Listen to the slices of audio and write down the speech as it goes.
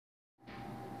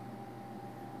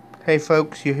Hey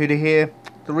folks, Yehuda here.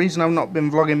 The reason I've not been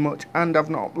vlogging much and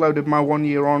I've not uploaded my 1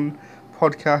 year on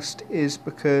podcast is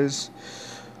because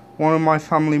one of my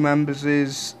family members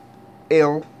is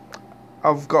ill.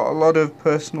 I've got a lot of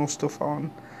personal stuff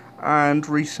on, and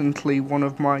recently one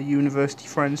of my university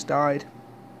friends died.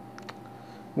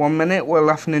 1 minute we're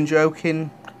laughing and joking,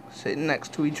 sitting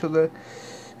next to each other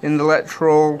in the lecture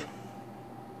hall,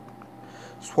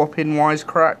 swapping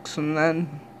wisecracks, and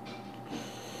then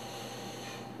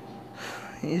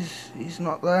he's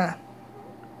not there.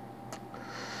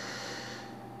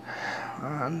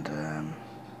 And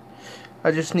I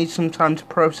just need some time to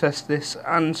process this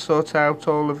and sort out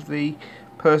all of the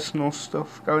personal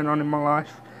stuff going on in my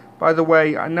life. By the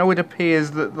way, I know it appears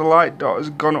that the light dot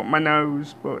has gone up my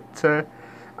nose, but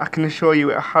I can assure you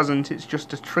it hasn't. It's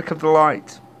just a trick of the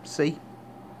light. See?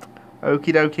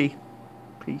 Okie dokie.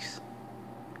 Peace.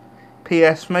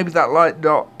 P.S. Maybe that light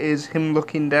dot is him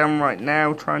looking down right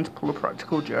now trying to pull a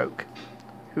practical joke.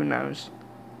 Who knows?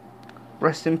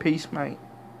 Rest in peace, mate.